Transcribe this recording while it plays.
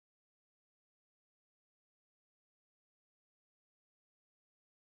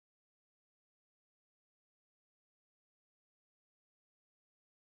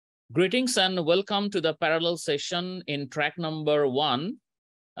Greetings and welcome to the parallel session in track number 1,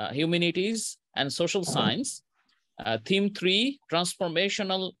 Humanities and Social Science. Theme 3,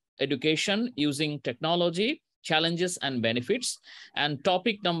 Transformational Education Using Technology, Challenges and Benefits. And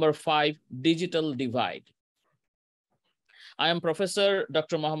topic number 5, Digital Divide. I am Professor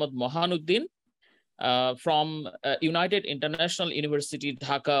Dr. Mohammad Mohanuddin from United International University,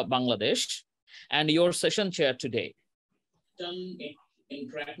 Dhaka, Bangladesh, and your session chair today. In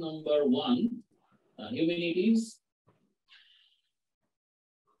track number 1, Humanities.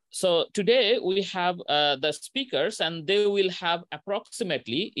 So today we have the speakers, and they will have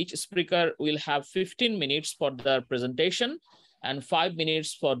approximately, each speaker will have 15 minutes for the presentation and 5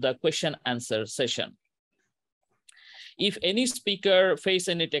 minutes for the question answer session. If any speaker face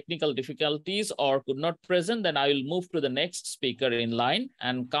any technical difficulties or could not present, then I will move to the next speaker in line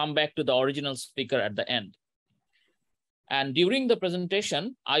and come back to the original speaker at the end. And during the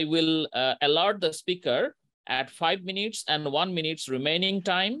presentation, I will alert the speaker at 5 minutes and 1 minute remaining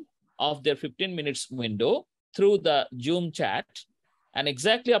time of their 15 minutes window through the Zoom chat. And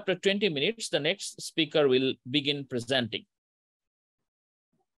exactly after 20 minutes, the next speaker will begin presenting.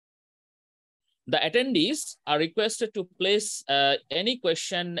 The attendees are requested to place any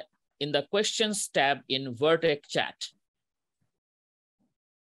question in the questions tab in Vertex chat.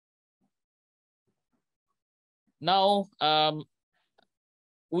 Now,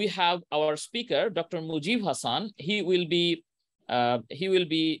 we have our speaker, Dr. Mujib Hassan. He will be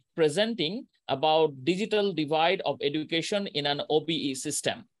presenting about digital divide of education in an OBE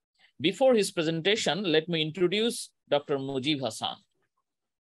system. Before his presentation, let me introduce Dr. Mujib Hassan.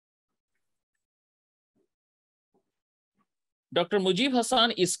 Dr. Mujib Hassan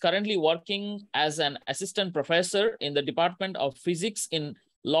is currently working as an assistant professor in the Department of Physics in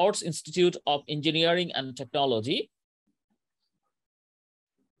Lord's Institute of Engineering and Technology.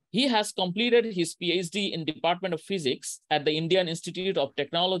 He has completed his PhD in Department of Physics at the Indian Institute of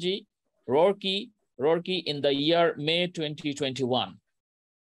Technology, Roorkee in the year May 2021.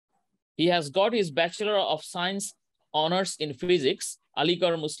 He has got his Bachelor of Science Honors in Physics,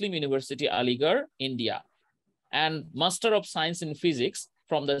 Aligarh Muslim University, Aligarh, India, and Master of Science in Physics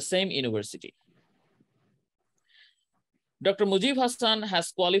from the same university. Dr. Mujib Hassan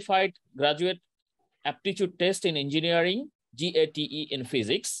has qualified Graduate Aptitude Test in Engineering, GATE in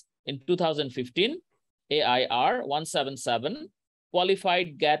Physics in 2015, AIR 177,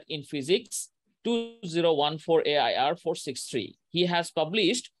 qualified GAT in Physics 2014, AIR 463. He has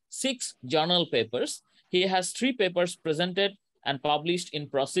published 6 journal papers. He has 3 papers presented and published in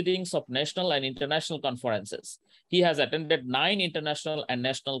proceedings of national and international conferences. He has attended 9 international and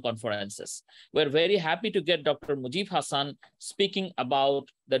national conferences. We're very happy to get Dr. Mujib Hassan speaking about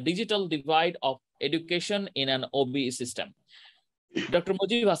the digital divide of education in an OBE system. Dr.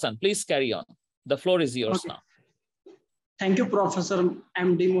 Mujib Hassan, please carry on. The floor is yours now. Thank you, Professor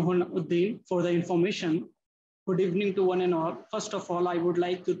MD Mohanuddin, for the information. Good evening to one and all. First of all, I would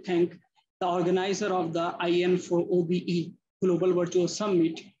like to thank the organizer of the IN for OBE Global Virtual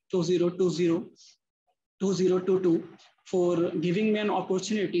Summit 2022 for giving me an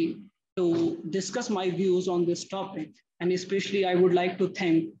opportunity to discuss my views on this topic. And especially I would like to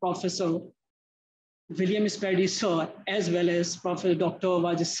thank Professor William Spady sir, as well as Professor Dr.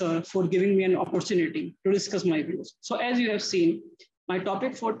 Wajis sir for giving me an opportunity to discuss my views. So as you have seen, my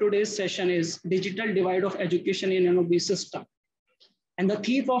topic for today's session is digital divide of education in an OBE system. And the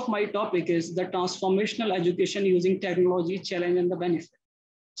theme of my topic is the transformational education using technology, challenge and the benefit.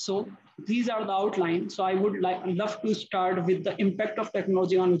 So these are the outline. So I would love to start with the impact of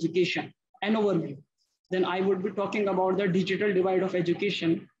technology on education, an overview. Then I would be talking about the digital divide of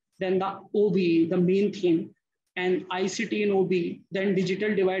education, then the OBE, the main theme, and ICT in OBE, then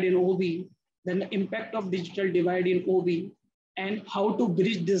digital divide in OBE, then the impact of digital divide in OBE, and how to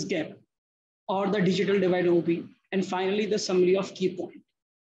bridge this gap or the digital divide in OBE, and finally the summary of key points.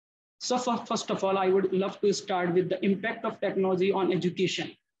 So first of all, I would love to start with the impact of technology on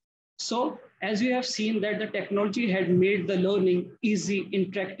education. So as you have seen that the technology had made the learning easy,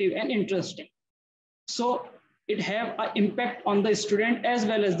 interactive, and interesting. So it have an impact on the student as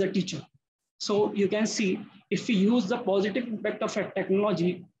well as the teacher. So you can see if we use the positive impact of a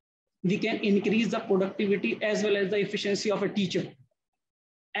technology, we can increase the productivity as well as the efficiency of a teacher.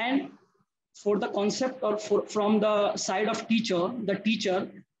 And for the concept or from the side of teacher, the teacher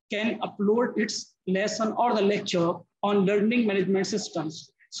can upload its lesson or the lecture on learning management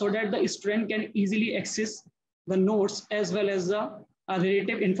systems so that the student can easily access the notes as well as the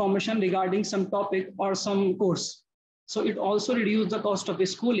relative information regarding some topic or some course. So it also reduces the cost of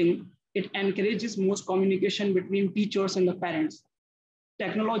schooling. It encourages most communication between teachers and the parents.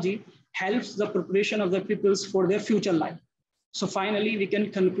 technology helps the preparation of the peoples for their future life. So finally, we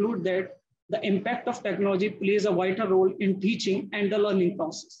can conclude that the impact of technology plays a vital role in teaching and the learning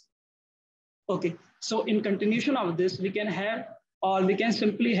process. Okay, so in continuation of this, we can have, or we can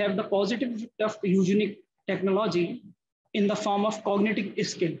simply have the positive effect of using technology in the form of cognitive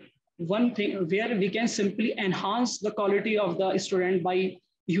skill. One thing where we can simply enhance the quality of the student by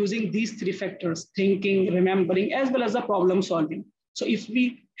using these three factors: thinking, remembering, as well as the problem solving. So if we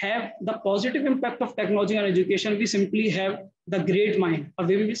have the positive impact of technology on education, we simply have the great mind, or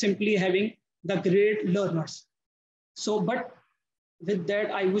we will be simply having the great learners. So, but with that,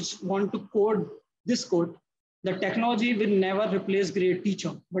 I would want to quote this quote: the technology will never replace great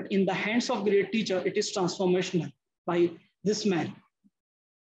teacher, but in the hands of great teacher, it is transformational by this man.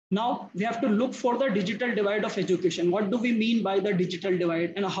 Now we have to look for the digital divide of education. What do we mean by the digital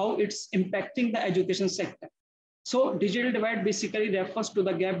divide and how it's impacting the education sector? So digital divide basically refers to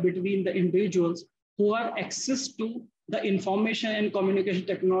the gap between the individuals who have access to the information and communication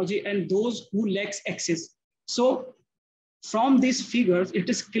technology and those who lack access. So from these figures, it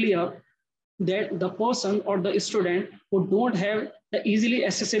is clear that the person or the student who don't have the easily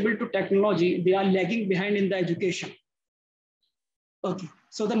accessible to technology, they are lagging behind in the education. Okay,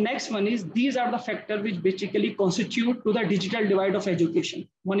 so the next one is, these are the factors which basically constitute to the digital divide of education.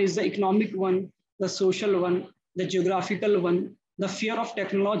 One is the economic one, the social one, the geographical one, the fear of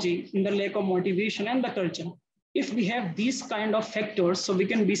technology, and the lack of motivation and the culture. If we have these kind of factors, so we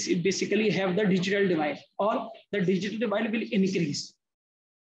can basically have the digital divide, or the digital divide will increase.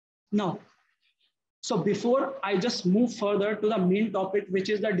 Now, so before I just move further to the main topic, which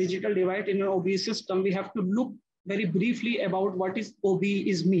is the digital divide in an OBE system, we have to look very briefly about what is OBE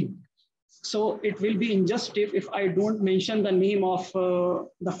is mean. So it will be injustice if I don't mention the name of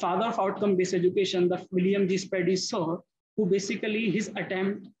the father of outcome-based education, the William G. Spady Sir, who basically his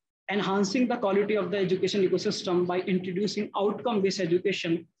attempt enhancing the quality of the education ecosystem by introducing outcome-based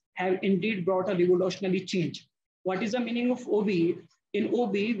education have indeed brought a revolutionary change. What is the meaning of OBE? In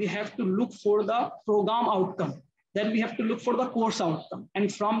OBE, we have to look for the program outcome. Then we have to look for the course outcome.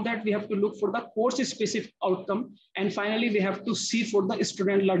 And from that, we have to look for the course-specific outcome. And finally, we have to see for the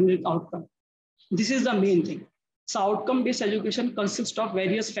student learning outcome. This is the main thing. So outcome-based education consists of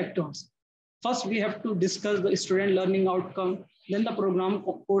various factors. First, we have to discuss the student learning outcome, then the program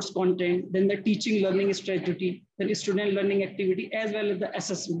course content, then the teaching learning strategy, then student learning activity, as well as the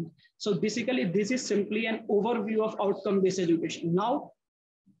assessment. So basically, this is simply an overview of outcome-based education. Now,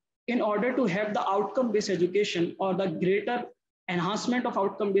 in order to have the outcome-based education or the greater enhancement of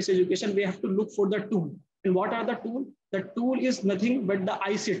outcome-based education, we have to look for the tool. And what are the tools? The tool is nothing but the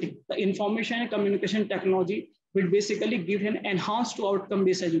ICT, the information and communication technology, will basically give an enhanced to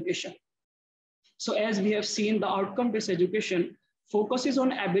outcome-based education. So as we have seen, the outcome-based education focuses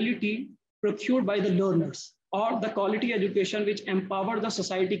on ability procured by the learners, or the quality education which empower the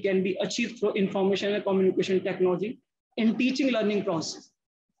society can be achieved through information and communication technology in teaching learning process.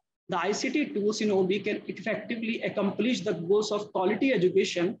 The ICT tools in OBE can effectively accomplish the goals of quality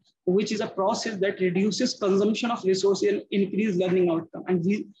education, which is a process that reduces consumption of resources and increase learning outcome.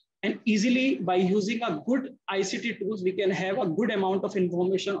 And easily by using a good ICT tools, we can have a good amount of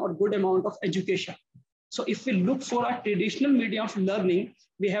information or good amount of education. So if we look for a traditional medium of learning,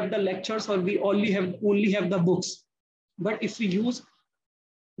 we have the lectures or we only have the books. But if we use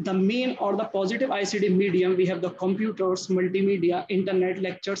the main or the positive ICT medium, we have the computers, multimedia, internet,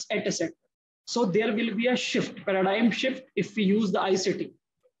 lectures, etc. So there will be a shift, paradigm shift if we use the ICT.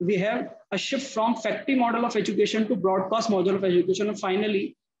 We have a shift from factory model of education to broadcast model of education. And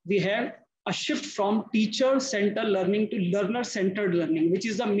finally, we have a shift from teacher-centered learning to learner-centered learning, which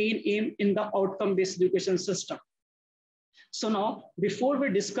is the main aim in the outcome-based education system. So now, before we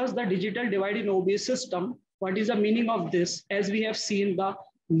discuss the digital divide in OBE system, what is the meaning of this? As we have seen, the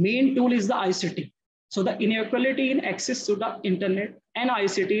main tool is the ICT. So the inequality in access to the internet and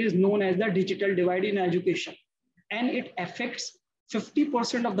ICT is known as the digital divide in education. And it affects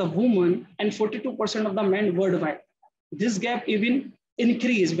 50% of the women and 42% of the men worldwide. This gap even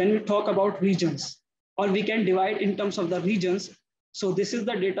increase when we talk about regions, or we can divide in terms of the regions. So this is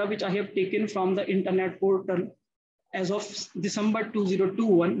the data which I have taken from the internet portal as of December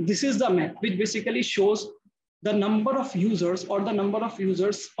 2021. This is the map which basically shows the number of users or the number of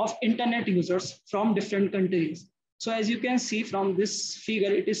users of internet users from different countries. So as you can see from this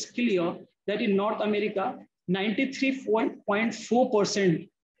figure, it is clear that in North America, 93.4%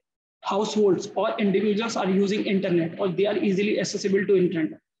 households or individuals are using internet, or they are easily accessible to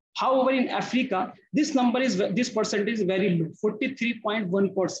internet. However, in Africa, this percentage is very low,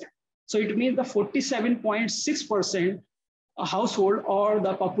 43.1%. So it means the 47.6% household or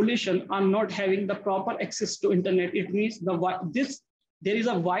the population are not having the proper access to internet. It means there is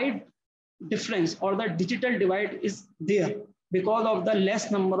a wide difference, or the digital divide is there because of the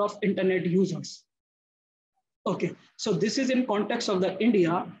less number of internet users. Okay, so this is in context of the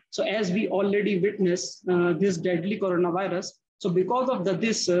India. So as we already witnessed this deadly coronavirus, so because of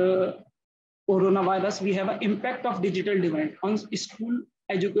this coronavirus, we have an impact of digital divide on school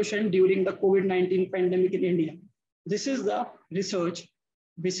education during the COVID-19 pandemic in India. This is the research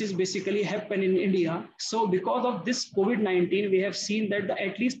which is basically happened in India. So because of this COVID-19, we have seen that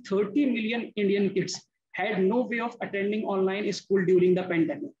at least 30 million Indian kids had no way of attending online school during the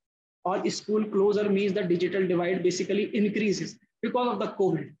pandemic. Or school closure means the digital divide basically increases because of the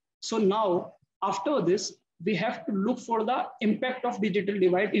COVID. So now, after this, we have to look for the impact of digital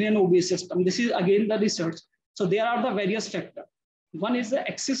divide in an OBE system. This is again the research. So there are the various factors. One is the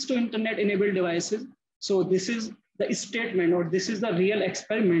access to internet-enabled devices. So this is the statement, or this is the real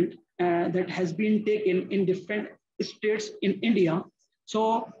experiment that has been taken in different states in India.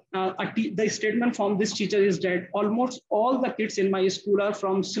 So the statement from this teacher is that almost all the kids in my school are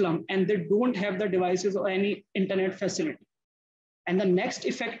from slum and they don't have the devices or any internet facility. And the next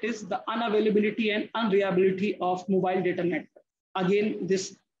effect is the unavailability and unreliability of mobile data network. Again,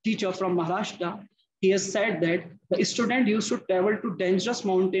 this teacher from Maharashtra, he has said that the student used to travel to dangerous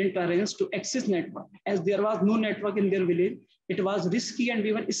mountain terrains to access network. As there was no network in their village, it was risky and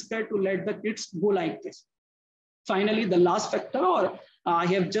we were scared to let the kids go like this. Finally, the last factor, or I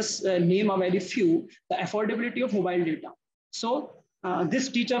have just named a very few, the affordability of mobile data. So this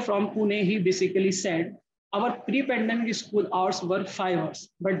teacher from Pune, he basically said, our pre-pandemic school hours were 5 hours,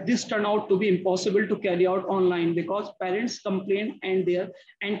 but this turned out to be impossible to carry out online because parents complained and their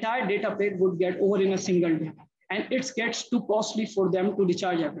entire data pack would get over in a single day. And it gets too costly for them to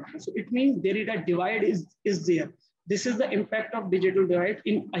recharge everything. So it means there is a divide is there. This is the impact of digital divide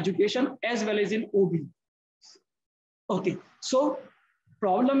in education as well as in OB. Okay, so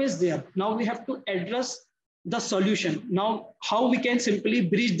problem is there. Now we have to address the solution. Now, how we can simply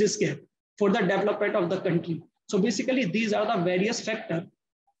bridge this gap for the development of the country. So basically, these are the various factors.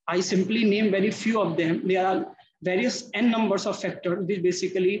 I simply name very few of them. There are various n numbers of factors which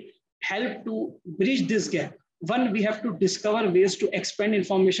basically help to bridge this gap. One, we have to discover ways to expand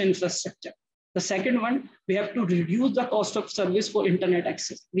information infrastructure. The second one, we have to reduce the cost of service for internet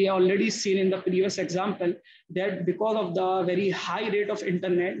access. We have already seen in the previous example that because of the very high rate of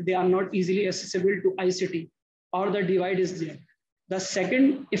internet, they are not easily accessible to ICT, or the divide is there. The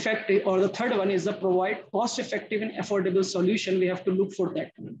second effect, or the third one, is the provide cost-effective and affordable solution. We have to look for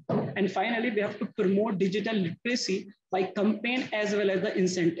that. And finally, we have to promote digital literacy by campaign as well as the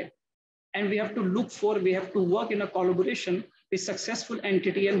incentive. And we have to we have to work in a collaboration with successful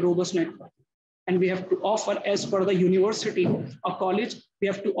entity and robust network. And we have to offer, as per the university or college, we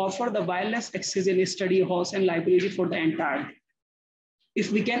have to offer the wireless access in study halls and library for the entire day.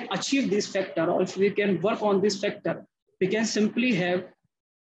 If we can achieve this factor, or if we can work on this factor, we can simply have,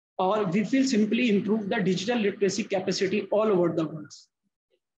 or we will simply improve the digital literacy capacity all over the world.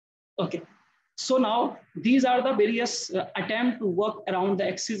 Okay, so now these are the various attempts to work around the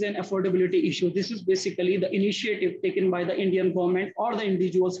access and affordability issue. This is basically the initiative taken by the Indian government or the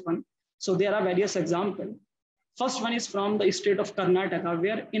individuals one. So there are various examples. First one is from the state of Karnataka,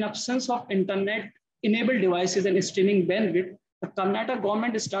 where in absence of internet-enabled devices and streaming bandwidth, the Karnataka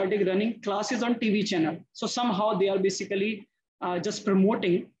government started running classes on TV channel. So somehow they are basically just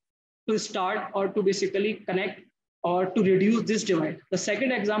promoting to start or to basically connect or to reduce this divide. The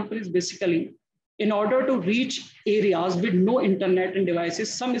second example is basically, in order to reach areas with no internet and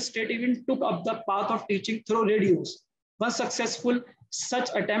devices, some state even took up the path of teaching through radios. One successful such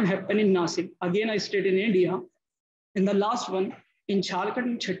attempt happened in Nasik, again a state in India. In the last one, in Jharkhand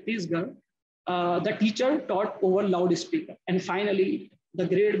and Chhattisgarh, the teacher taught over loudspeaker. And finally, the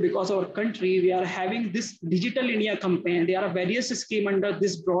grade, because our country, we are having this Digital India campaign. There are various schemes under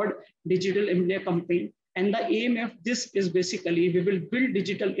this broad Digital India campaign. And the aim of this is basically, we will build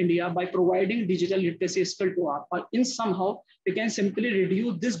Digital India by providing digital literacy skill to our, or in somehow, we can simply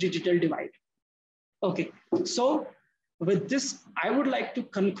reduce this digital divide. Okay, so with this, I would like to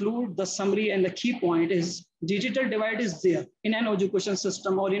conclude the summary, and the key point is digital divide is there in an education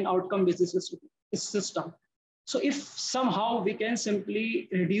system or in outcome-based system. So if somehow we can simply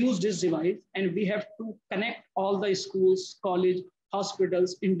reduce this divide, and we have to connect all the schools, college,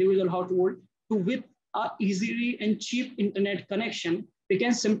 hospitals, individual household to with a easy and cheap internet connection, we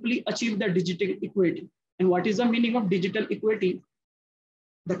can simply achieve the digital equity. And what is the meaning of digital equity?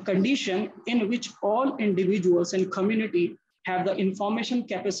 The condition in which all individuals and community have the information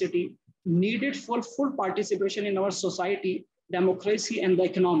capacity needed for full participation in our society, democracy, and the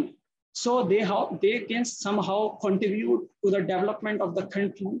economy. So they can somehow contribute to the development of the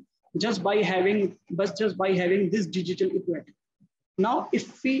country just by having this digital equity. Now,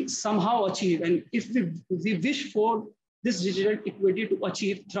 if we somehow achieve, and if we wish for this digital equity to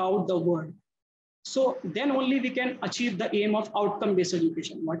achieve throughout the world, so then only we can achieve the aim of outcome-based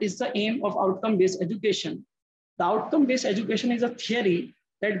education. What is the aim of outcome-based education? The outcome-based education is a theory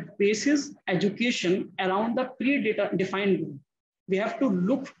that bases education around the predefined goal. We have to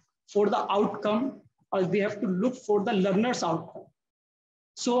look for the outcome, or we have to look for the learner's outcome.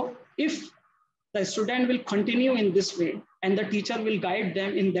 So if the student will continue in this way and the teacher will guide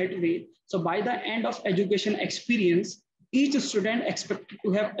them in that way, so by the end of education experience, each student expected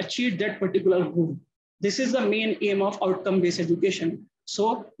to have achieved that particular goal. This is the main aim of outcome-based education.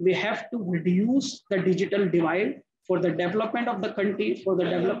 So we have to reduce the digital divide for the development of the country, for the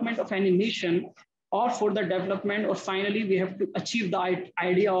development of any nation, or for the development, or finally, we have to achieve the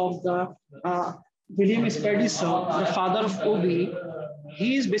idea of the William Spady, the father of OBE.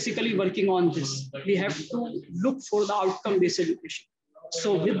 He is basically working on this. We have to look for the outcome-based education.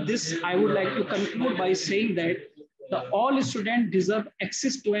 So with this, I would like to conclude by saying that all students deserve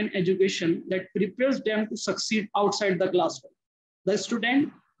access to an education that prepares them to succeed outside the classroom. The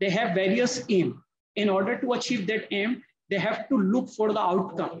student, they have various aims. In order to achieve that aim, they have to look for the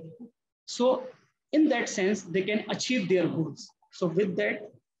outcome. So in that sense, they can achieve their goals. So with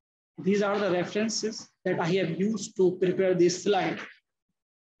that, these are the references that I have used to prepare this slide.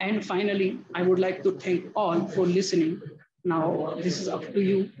 And finally, I would like to thank all for listening. Now, this is up to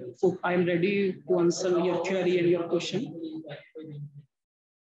you. So I am ready to answer your query and your question.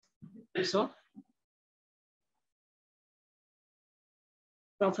 So,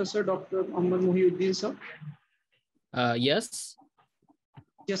 Professor Dr. Muhammad Muhyiddin, sir. Yes.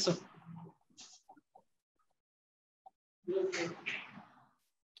 Yes, sir.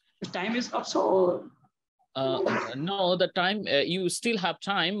 The time is up, so. No, the time, you still have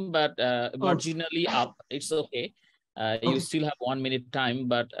time, but marginally up. It's okay. You still have 1 minute time,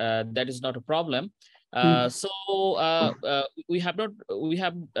 but that is not a problem. So we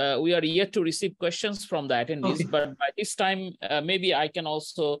are yet to receive questions from the attendees, but by this time, maybe I can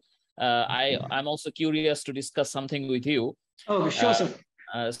also, I'm also curious to discuss something with you. Okay, sure, sir.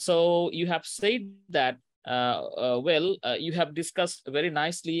 So you have said that, you have discussed very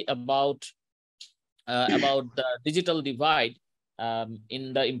nicely about the digital divide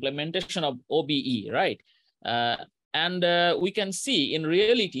in the implementation of OBE, right? And we can see in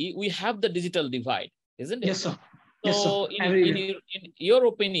reality, we have the digital divide, isn't it? Yes, sir. So yes, sir. In your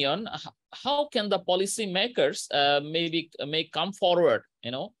opinion, how can the policymakers may come forward?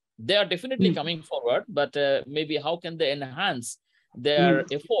 You know, they are definitely coming forward, but maybe how can they enhance their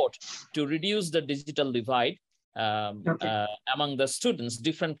effort to reduce the digital divide among the students,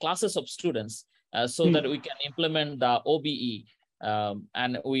 different classes of students, so that we can implement the OBE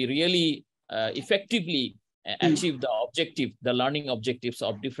and we really effectively achieve the objective, the learning objectives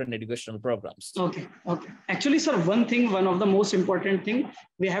of different educational programs. Okay. Actually, sir, one of the most important thing,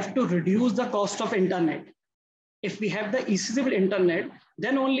 we have to reduce the cost of internet. If we have the accessible internet,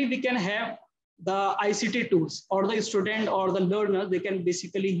 then only we can have the ICT tools, or the student or the learner, they can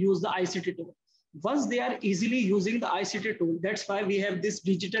basically use the ICT tool. Once they are easily using the ICT tool, that's why we have this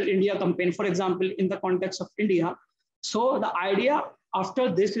Digital India campaign, for example, in the context of India. So the idea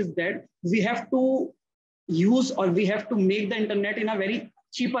after this is that we have to use, or we have to make the internet in a very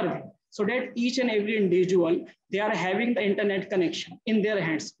cheaper way, so that each and every individual, they are having the internet connection in their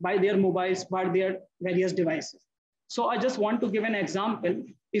hands by their mobiles, by their various devices. So I just want to give an example.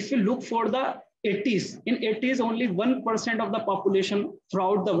 If you look for the 80s, in 80s, only 1% of the population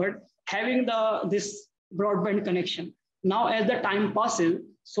throughout the world having this broadband connection. Now, as the time passes,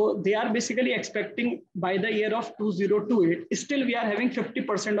 so they are basically expecting by the year of 2028, still we are having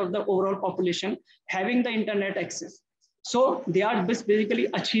 50% of the overall population having the internet access. So they are basically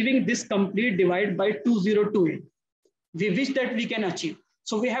achieving this complete divide by 2028. We wish that we can achieve.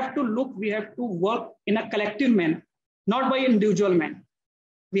 So we have to work in a collective manner, not by individual manner.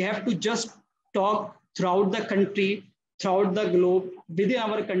 We have to just talk throughout the country, throughout the globe, within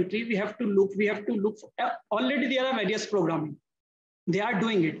our country. We have to look already there are various programming. They are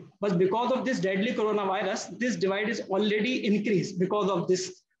doing it. But because of this deadly coronavirus, this divide is already increased because of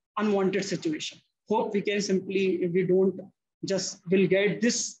this unwanted situation. Hope we can simply, if we don't, will get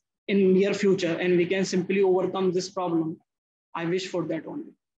this in near future and we can simply overcome this problem. I wish for that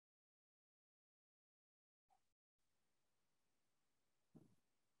only.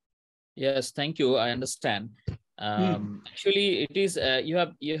 Yes, thank you. I understand. Actually, it is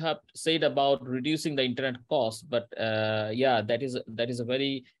you have said about reducing the internet cost, but yeah, that is a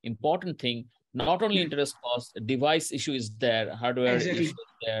very important thing. Not only interest cost, device issue is there, hardware Exactly. issue is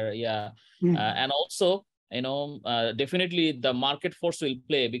there, yeah, and also definitely the market force will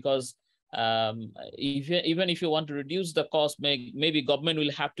play, because even if you want to reduce the cost, maybe government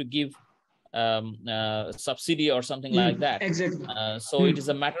will have to give subsidy or something like that. Exactly. So it is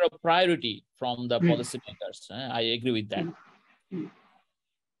a matter of priority from the policymakers. I agree with that.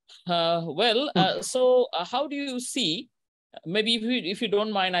 So how do you see? Maybe if you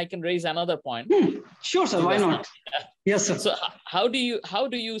don't mind, I can raise another point. Sure, sir. Why not? Yes, sir. So how do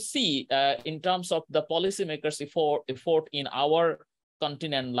you see in terms of the policymakers' effort in our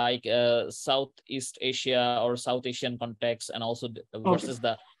continent, like Southeast Asia or South Asian context, and also versus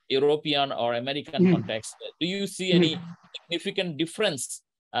the European or American context? Do you see any significant difference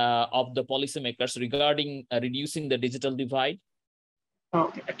of the policymakers regarding reducing the digital divide?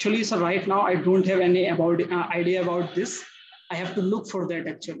 Okay. Actually, sir, right now I don't have any idea about this. I have to look for that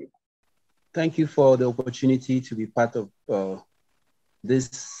actually. Thank you for the opportunity to be part of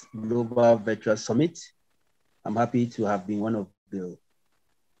this Global Virtual Summit. I'm happy to have been one of the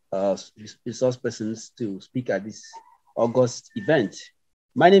resource persons to speak at this August event.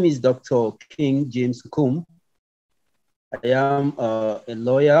 My name is Dr. King James Nkum. I am a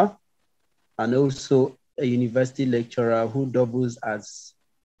lawyer and also a university lecturer who doubles as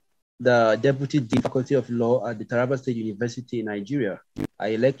the Deputy Dean Faculty of Law at the Taraba State University in Nigeria.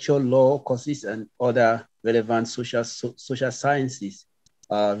 I lecture law courses and other relevant social sciences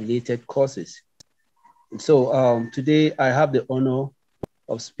related courses. So today I have the honor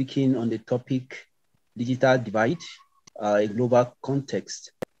of speaking on the topic digital divide, a global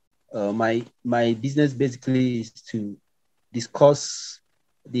context. My business basically is to discuss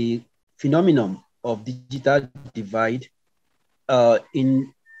the phenomenon of digital divide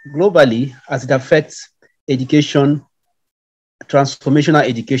in globally as it affects education, transformational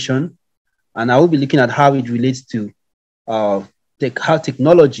education, and I will be looking at how it relates to how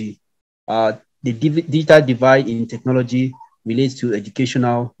technology, the digital divide in technology relates to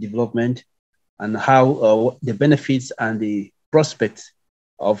educational development, and how the benefits and the prospects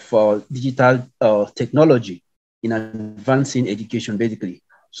of digital technology in advancing education, basically.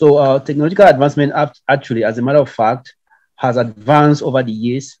 So technological advancement actually, as a matter of fact, has advanced over the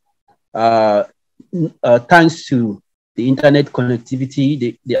years thanks to the internet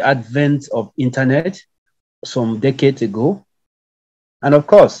connectivity, the advent of internet some decades ago. And of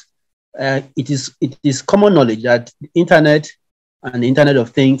course, it is common knowledge that the internet and the Internet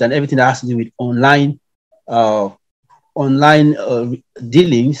of Things and everything that has to do with online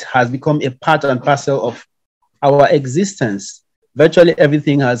dealings has become a part and parcel of our existence. Virtually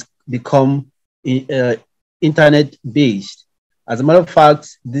everything has become internet-based. As a matter of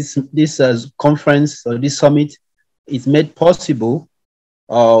fact, this conference or this summit is made possible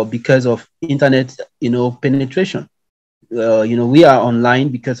because of internet, penetration. We are online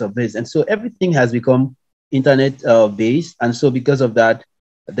because of this, and so everything has become internet based. And so, because of that,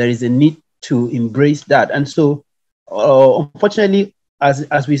 there is a need to embrace that. And so, unfortunately,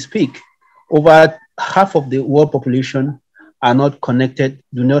 as we speak, over half of the world population are not connected,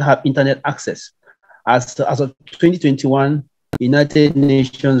 do not have internet access. As of 2021, United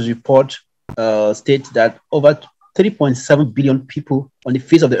Nations report states that over 3.7 billion people on the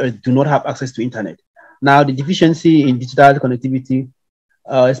face of the earth do not have access to internet. Now, the deficiency in digital connectivity,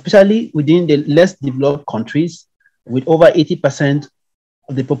 especially within the less developed countries, with over 80%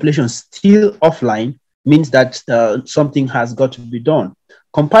 of the population still offline, means that something has got to be done.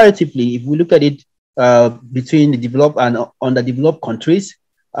 Comparatively, if we look at it between the developed and underdeveloped countries,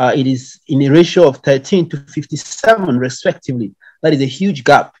 it is in a ratio of 13 to 57 respectively. That is a huge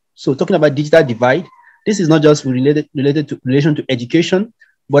gap. So talking about digital divide, this is not just related to education,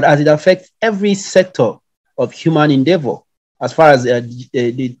 but as it affects every sector of human endeavor, as far as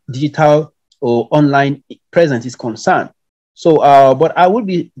the digital or online presence is concerned. So, but I will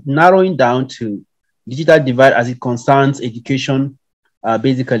be narrowing down to digital divide as it concerns education,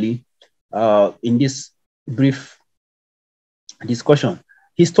 basically, in this brief discussion.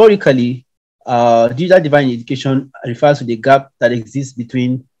 Historically, digital divide in education refers to the gap that exists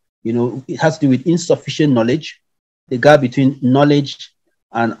between, it has to do with insufficient knowledge, the gap between knowledge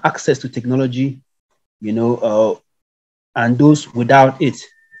and access to technology, and those without it.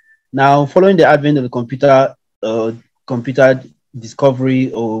 Now, following the advent of the computer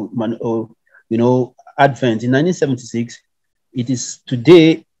discovery or advent in 1976, it is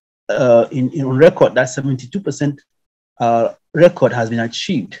today in record that 72% record has been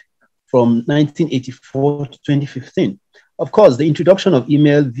achieved from 1984 to 2015. Of course, the introduction of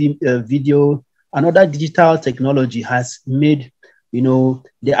email, video, and other digital technology has made,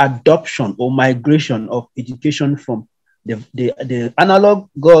 the adoption or migration of education from the analog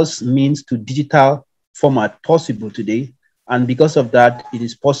means to digital format possible today. And because of that, it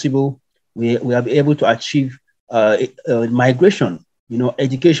is possible we are able to achieve migration,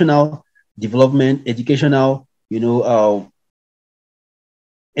 educational development, educational,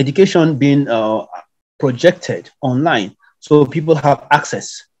 education being projected online. So people have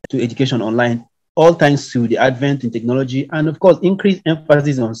access to education online, all thanks to the advent in technology and, of course, increased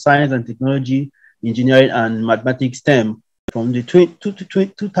emphasis on science and technology, engineering and mathematics STEM from the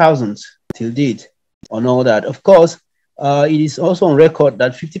 2000s till date on all that. Of course, it is also on record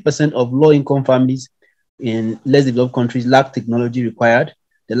that 50% of low-income families in less developed countries lack technology required.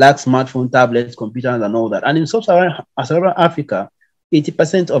 They lack smartphone, tablets, computers, and all that. And in sub-Saharan Africa,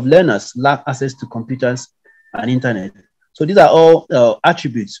 80% of learners lack access to computers and internet. So these are all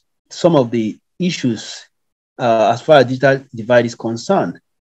attributes, some of the issues as far as digital divide is concerned.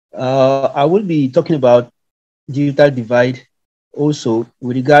 I will be talking about digital divide also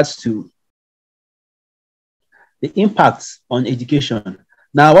with regards to the impacts on education.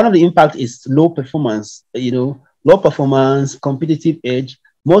 Now, one of the impacts is low performance, low performance, competitive edge.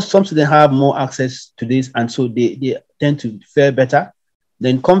 Some students have more access to this, and so they tend to fare better.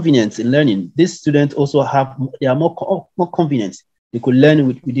 Then convenience in learning. These students also they are more convenient. They could learn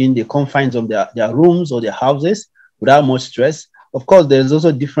within the confines of their rooms or their houses without much stress. Of course, there's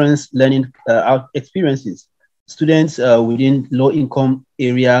also different learning experiences. Students within low-income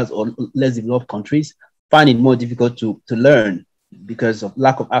areas or less developed countries find it more difficult to learn because of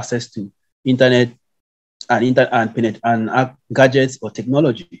lack of access to internet and gadgets or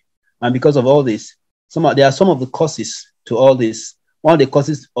technology. And because of all this, there are some of the causes to all this. One of the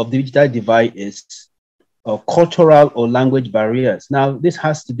causes of digital divide is cultural or language barriers. Now, this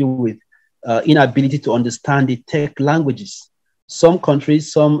has to do with inability to understand the tech languages. Some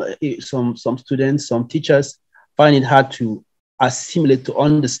countries, some students, some teachers find it hard to assimilate, to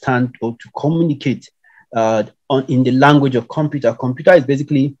understand, or to communicate in the language of computer. Computer is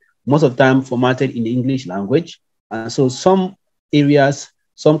basically most of the time formatted in the English language. And so some areas,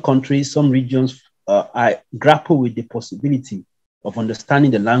 some countries, some regions grapple with the possibility of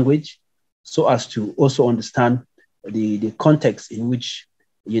understanding the language so as to also understand the context in which,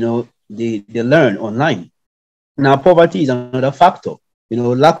 they learn online. Now, poverty is another factor,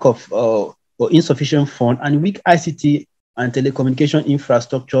 lack of or insufficient fund and weak ICT and telecommunication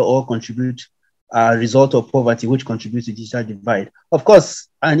infrastructure all contribute a result of poverty, which contributes to digital divide. Of course,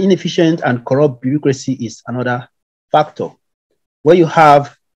 an inefficient and corrupt bureaucracy is another factor. Where you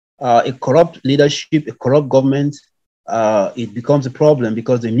have a corrupt leadership, a corrupt government, it becomes a problem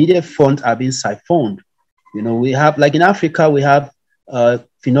because the immediate funds are being siphoned. We have, like in Africa, we have a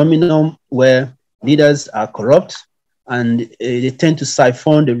phenomenon where leaders are corrupt and they tend to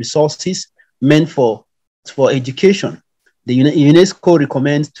siphon the resources meant for education. The UNESCO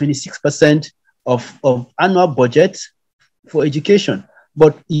recommends 26% of annual budget for education,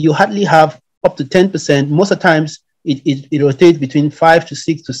 but you hardly have up to 10%. Most of the times it rotates between 5 to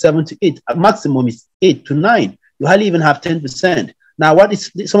 6 to 7 to 8. At maximum is 8 to 9. You hardly even have 10%. Now, what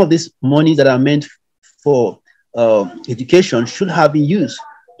is some of these money that are meant for education should have been used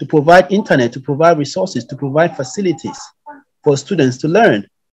to provide internet, to provide resources, to provide facilities for students to learn.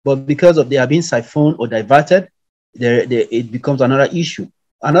 But because of they are being siphoned or diverted, it becomes another issue.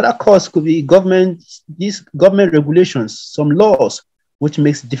 Another cause could be these government regulations, some laws, which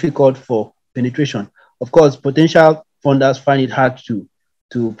makes it difficult for penetration. Of course, potential funders find it hard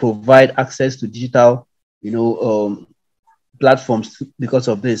to provide access to digital, platforms because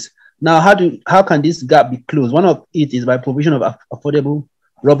of this. Now, how can this gap be closed? One of it is by provision of affordable,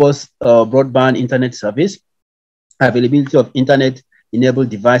 robust broadband internet service, availability of internet-enabled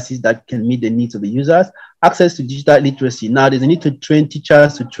devices that can meet the needs of the users, access to digital literacy. Now, there's a need to train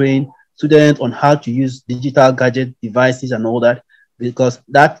teachers, to train students on how to use digital gadget devices and all that, because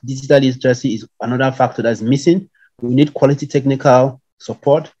that digital literacy is another factor that's missing. We need quality technical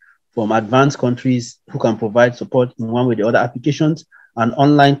support from advanced countries who can provide support in one way or the other, applications and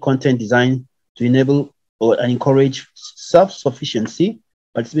online content design to enable or encourage self-sufficiency,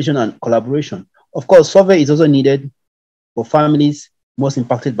 participation, and collaboration. Of course, survey is also needed for families most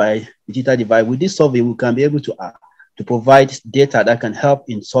impacted by digital divide. With this survey, we can be able to provide data that can help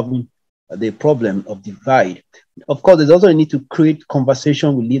in solving the problem of divide. Of course, there's also a need to create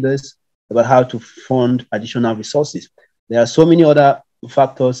conversation with leaders about how to fund additional resources. There are so many other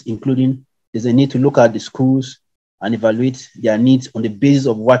factors, including there's a need to look at the schools and evaluate their needs on the basis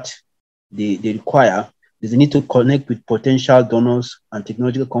of what they require. There's a need to connect with potential donors and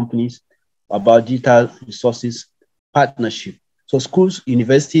technological companies about digital resources partnership. So schools,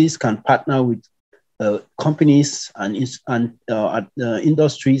 universities can partner with companies and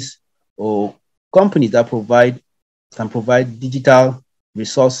industries or companies that can provide digital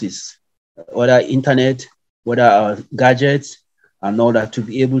resources, whether internet, whether gadgets, and all that, to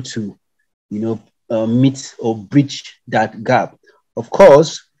be able to, meet or bridge that gap. Of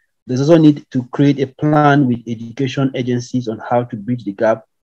course, there's also need to create a plan with education agencies on how to bridge the gap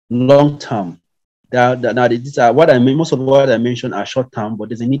long term. These are what I mean. Most of what I mentioned are short term, but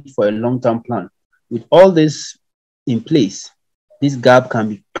there's a need for a long term plan. With all this in place, this gap can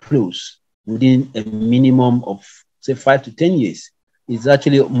be closed within a minimum of, say, 5 to 10 years. It's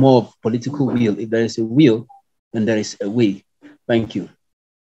actually more of political will. If there is a will, then there is a way. Thank you.